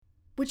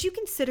Would you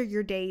consider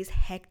your days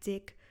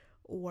hectic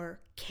or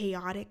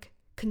chaotic,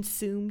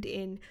 consumed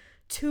in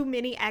too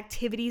many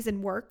activities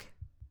and work?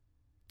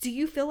 Do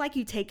you feel like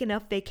you take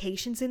enough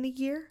vacations in the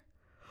year?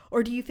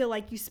 Or do you feel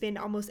like you spend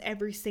almost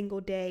every single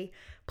day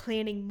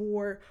planning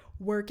more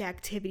work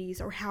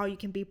activities or how you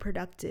can be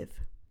productive?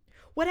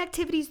 What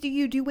activities do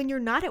you do when you're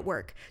not at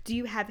work? Do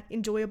you have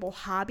enjoyable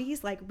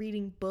hobbies like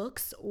reading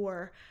books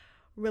or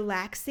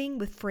relaxing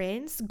with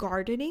friends,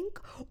 gardening?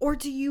 Or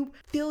do you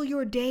fill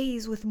your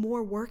days with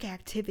more work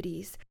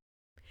activities?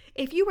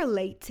 If you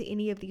relate to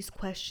any of these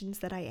questions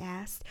that I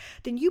asked,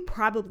 then you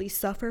probably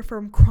suffer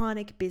from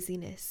chronic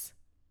busyness.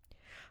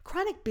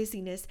 Chronic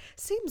busyness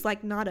seems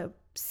like not a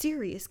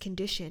serious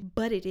condition,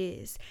 but it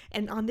is.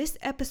 And on this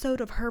episode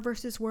of Her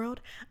vs.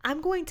 World, I'm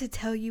going to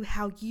tell you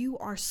how you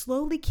are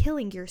slowly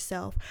killing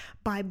yourself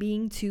by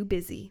being too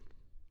busy.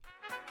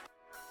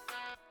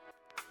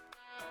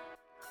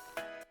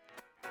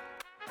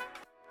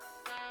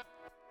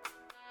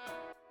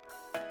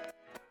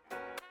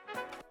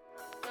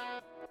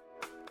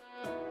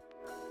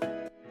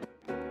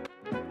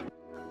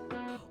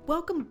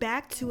 Welcome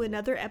back to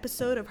another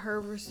episode of Her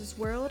vs.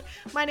 World.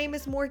 My name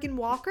is Morgan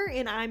Walker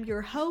and I'm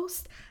your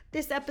host.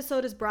 This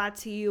episode is brought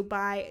to you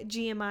by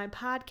GMI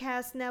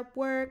Podcast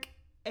Network,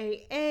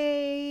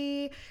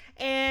 AA,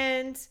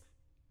 and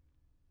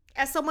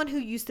as someone who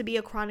used to be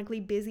a chronically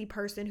busy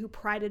person who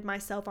prided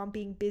myself on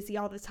being busy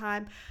all the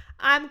time,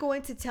 I'm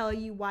going to tell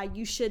you why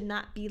you should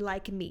not be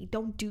like me.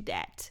 Don't do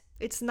that.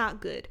 It's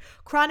not good.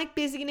 Chronic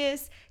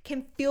busyness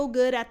can feel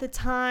good at the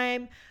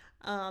time,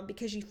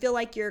 because you feel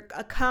like you're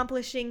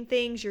accomplishing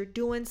things, you're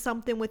doing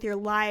something with your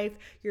life,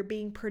 you're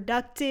being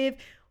productive,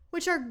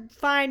 which are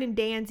fine and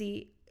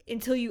dandy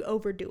until you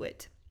overdo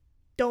it.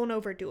 Don't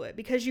overdo it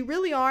because you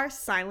really are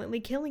silently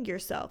killing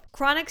yourself.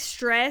 Chronic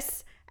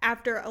stress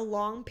after a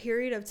long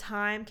period of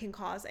time can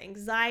cause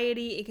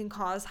anxiety, it can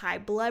cause high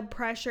blood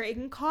pressure, it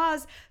can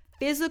cause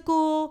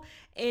physical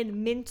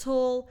and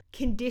mental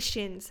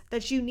conditions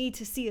that you need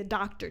to see a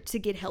doctor to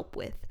get help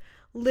with.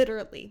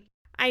 Literally.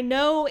 I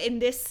know in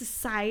this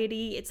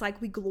society, it's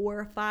like we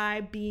glorify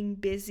being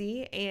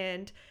busy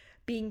and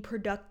being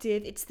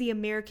productive. It's the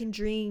American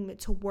dream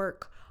to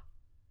work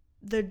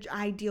the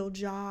ideal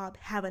job,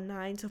 have a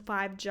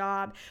 9-to-5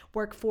 job,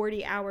 work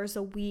 40 hours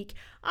a week.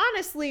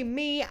 Honestly,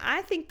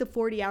 I think the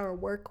 40-hour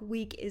work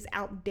week is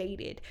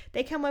outdated.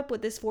 They come up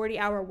with this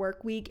 40-hour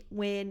work week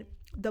when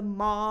the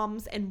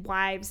moms and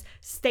wives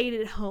stayed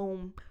at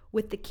home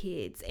with the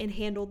kids and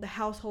handled the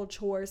household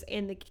chores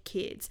and the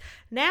kids.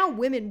 Now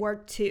women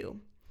work too.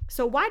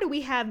 So why do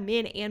we have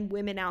men and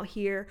women out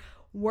here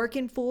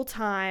working full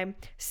time,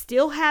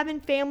 still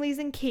having families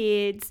and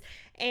kids,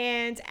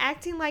 and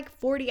acting like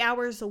 40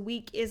 hours a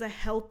week is a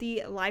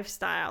healthy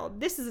lifestyle?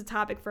 This is a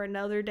topic for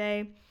another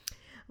day.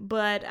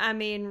 But I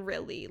mean,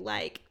 really,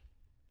 like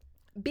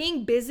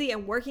being busy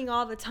and working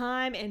all the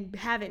time and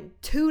having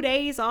 2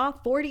 days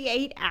off,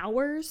 48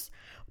 hours.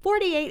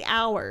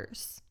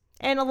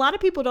 And a lot of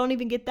people don't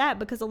even get that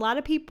because a lot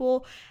of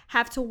people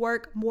have to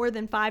work more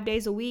than 5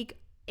 days a week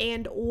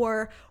and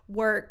or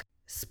work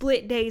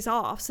split days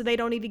off. So they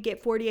don't even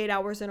get 48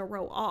 hours in a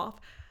row off.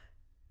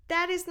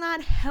 That is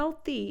not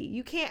healthy.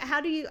 You can't,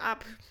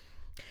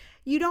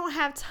 you don't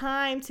have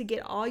time to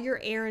get all your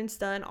errands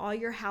done, all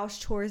your house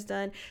chores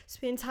done,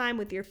 spend time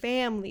with your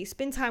family,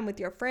 spend time with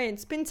your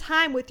friends, spend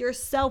time with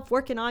yourself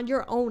working on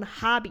your own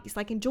hobbies,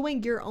 like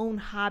enjoying your own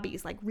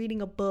hobbies, like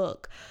reading a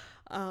book,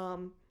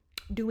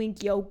 doing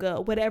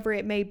yoga, whatever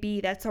it may be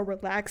that's a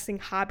relaxing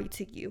hobby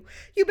to you.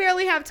 You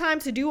barely have time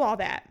to do all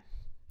that,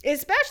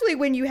 especially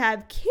when you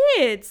have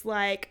kids.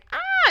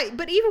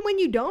 But even when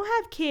you don't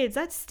have kids,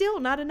 that's still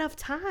not enough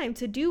time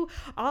to do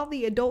all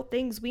the adult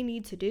things we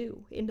need to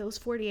do in those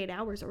 48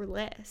 hours or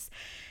less.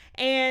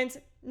 And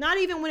not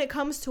even when it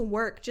comes to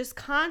work, just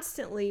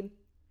constantly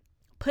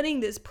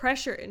putting this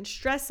pressure and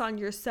stress on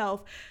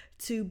yourself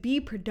to be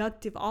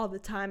productive all the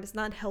time is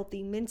not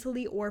healthy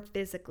mentally or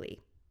physically.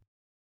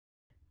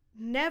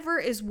 Never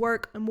is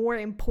work more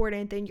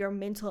important than your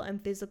mental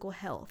and physical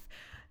health.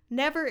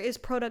 Never is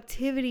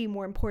productivity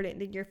more important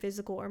than your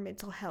physical or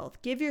mental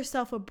health. Give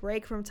yourself a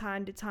break from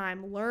time to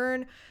time.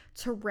 Learn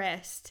to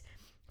rest.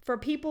 For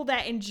people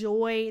that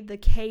enjoy the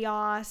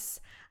chaos,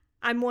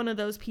 I'm one of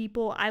those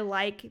people. I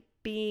like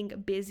being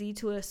busy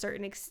to a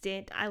certain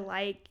extent. I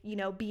like,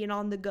 being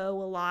on the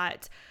go a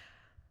lot.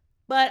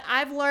 But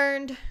I've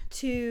learned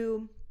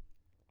to,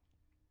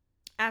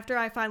 after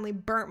I finally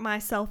burnt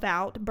myself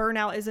out,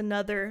 burnout is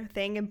another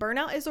thing, and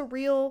burnout is a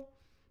real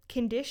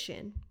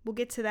condition. We'll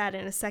get to that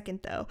in a second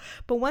though.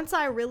 But once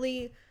I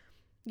really,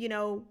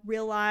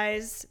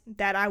 realized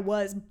that I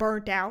was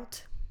burnt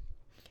out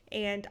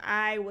and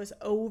I was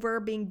over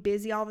being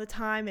busy all the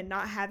time and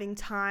not having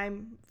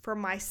time for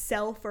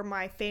myself or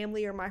my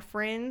family or my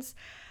friends,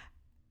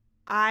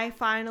 I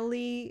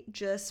finally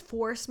just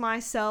forced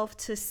myself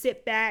to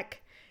sit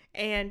back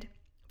and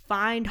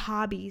find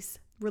hobbies,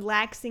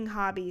 relaxing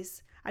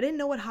hobbies. I didn't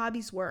know what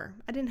hobbies were.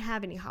 I didn't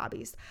have any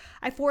hobbies.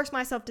 I forced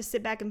myself to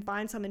sit back and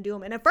find some and do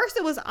them. And at first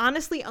it was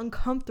honestly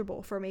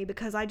uncomfortable for me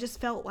because I just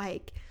felt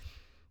like,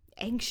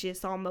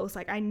 anxious almost.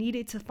 Like I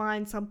needed to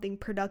find something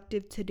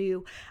productive to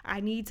do. I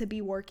need to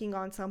be working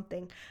on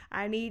something.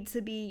 I need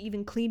to be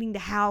even cleaning the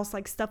house,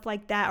 like stuff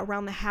like that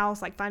around the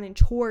house, like finding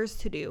chores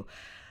to do.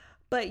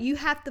 But you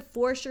have to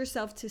force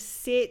yourself to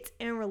sit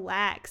and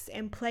relax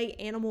and play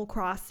Animal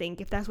Crossing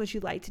if that's what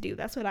you like to do.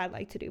 That's what I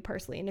like to do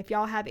personally. And if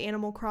y'all have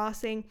Animal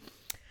Crossing,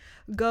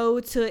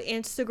 go to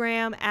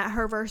Instagram at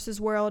Her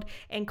Versus World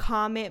and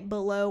comment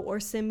below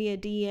or send me a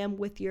DM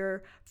with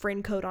your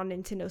friend code on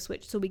Nintendo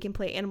Switch so we can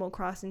play Animal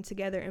Crossing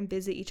together and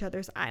visit each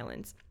other's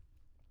islands.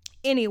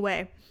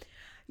 Anyway,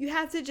 you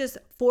have to just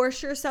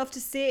force yourself to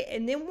sit.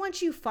 And then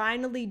once you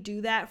finally do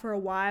that for a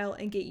while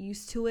and get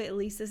used to it, at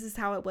least this is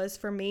how it was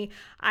for me.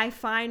 I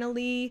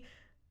finally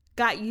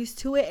got used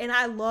to it and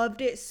I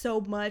loved it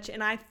so much.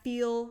 And I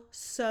feel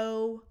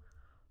so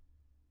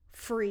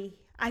free.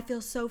 I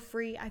feel so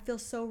free. I feel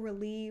so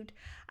relieved.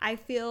 I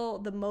feel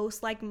the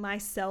most like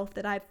myself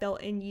that I've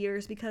felt in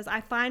years because I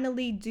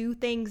finally do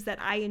things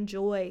that I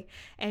enjoy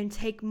and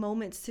take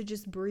moments to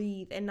just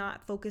breathe and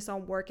not focus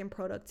on work and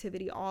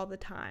productivity all the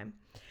time.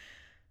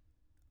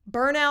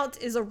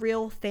 Burnout is a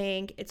real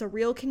thing. It's a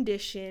real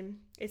condition.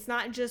 It's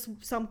not just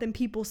something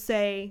people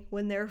say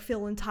when they're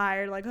feeling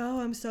tired, like, oh,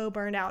 I'm so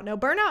burned out. No,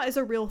 burnout is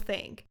a real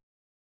thing.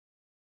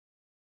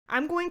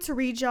 I'm going to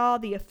read y'all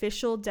the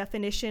official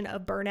definition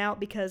of burnout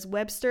because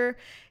Webster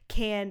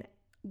can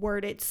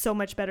word it so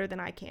much better than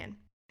I can.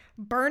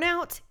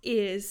 Burnout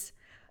is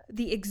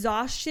the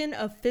exhaustion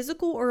of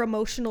physical or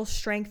emotional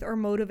strength or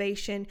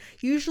motivation,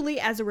 usually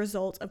as a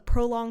result of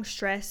prolonged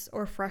stress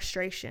or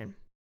frustration.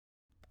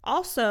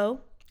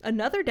 Also,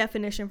 another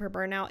definition for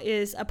burnout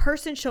is a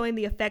person showing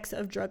the effects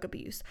of drug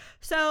abuse.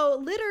 So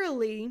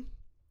literally,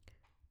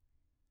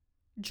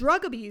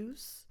 drug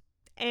abuse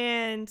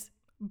and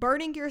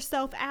burning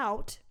yourself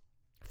out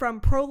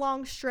from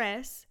prolonged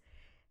stress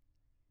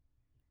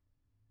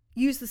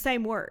use the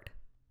same word,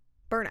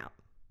 burnout.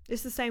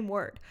 It's the same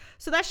word.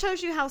 So that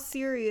shows you how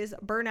serious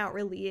burnout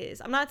really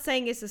is. I'm not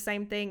saying it's the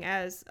same thing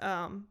as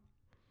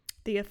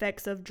the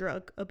effects of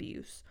drug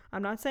abuse.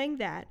 I'm not saying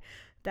that.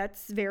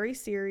 That's very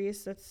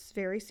serious.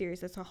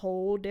 That's a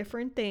whole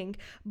different thing.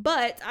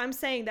 But I'm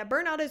saying that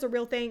burnout is a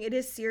real thing. It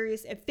is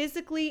serious. It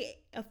physically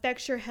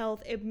affects your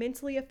health. It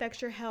mentally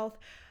affects your health.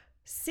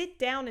 Sit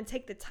down and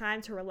take the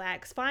time to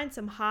relax. Find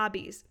some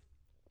hobbies.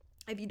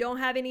 If you don't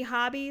have any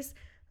hobbies,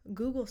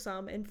 Google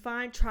some and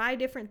try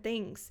different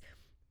things.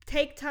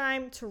 Take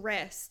time to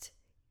rest.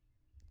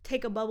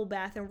 Take a bubble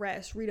bath and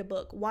rest. Read a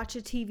book. Watch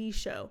a TV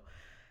show.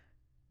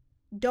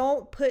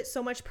 Don't put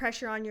so much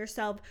pressure on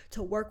yourself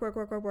to work,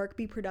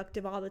 be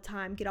productive all the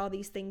time, get all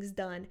these things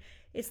done.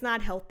 It's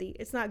not healthy.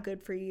 It's not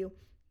good for you.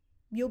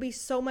 You'll be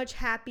so much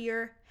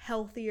happier,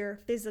 healthier,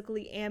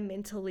 physically and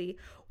mentally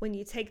when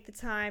you take the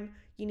time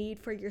you need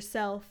for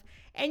yourself.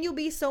 And you'll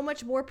be so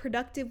much more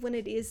productive when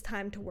it is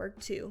time to work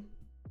too.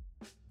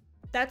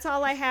 That's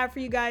all I have for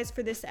you guys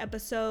for this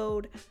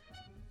episode.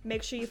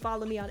 Make sure you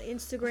follow me on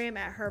Instagram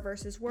at Her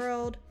Versus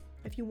World.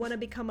 If you want to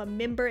become a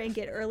member and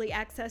get early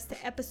access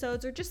to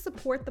episodes or just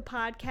support the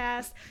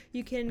podcast,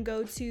 you can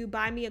go to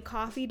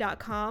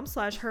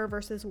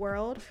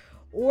buymeacoffee.com/herversusworld,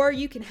 or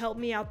you can help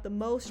me out the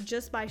most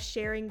just by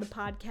sharing the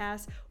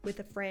podcast with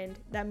a friend.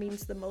 That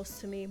means the most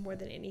to me more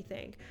than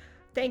anything.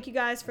 Thank you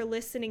guys for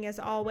listening as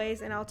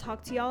always, and I'll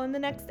talk to y'all in the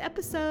next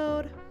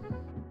episode.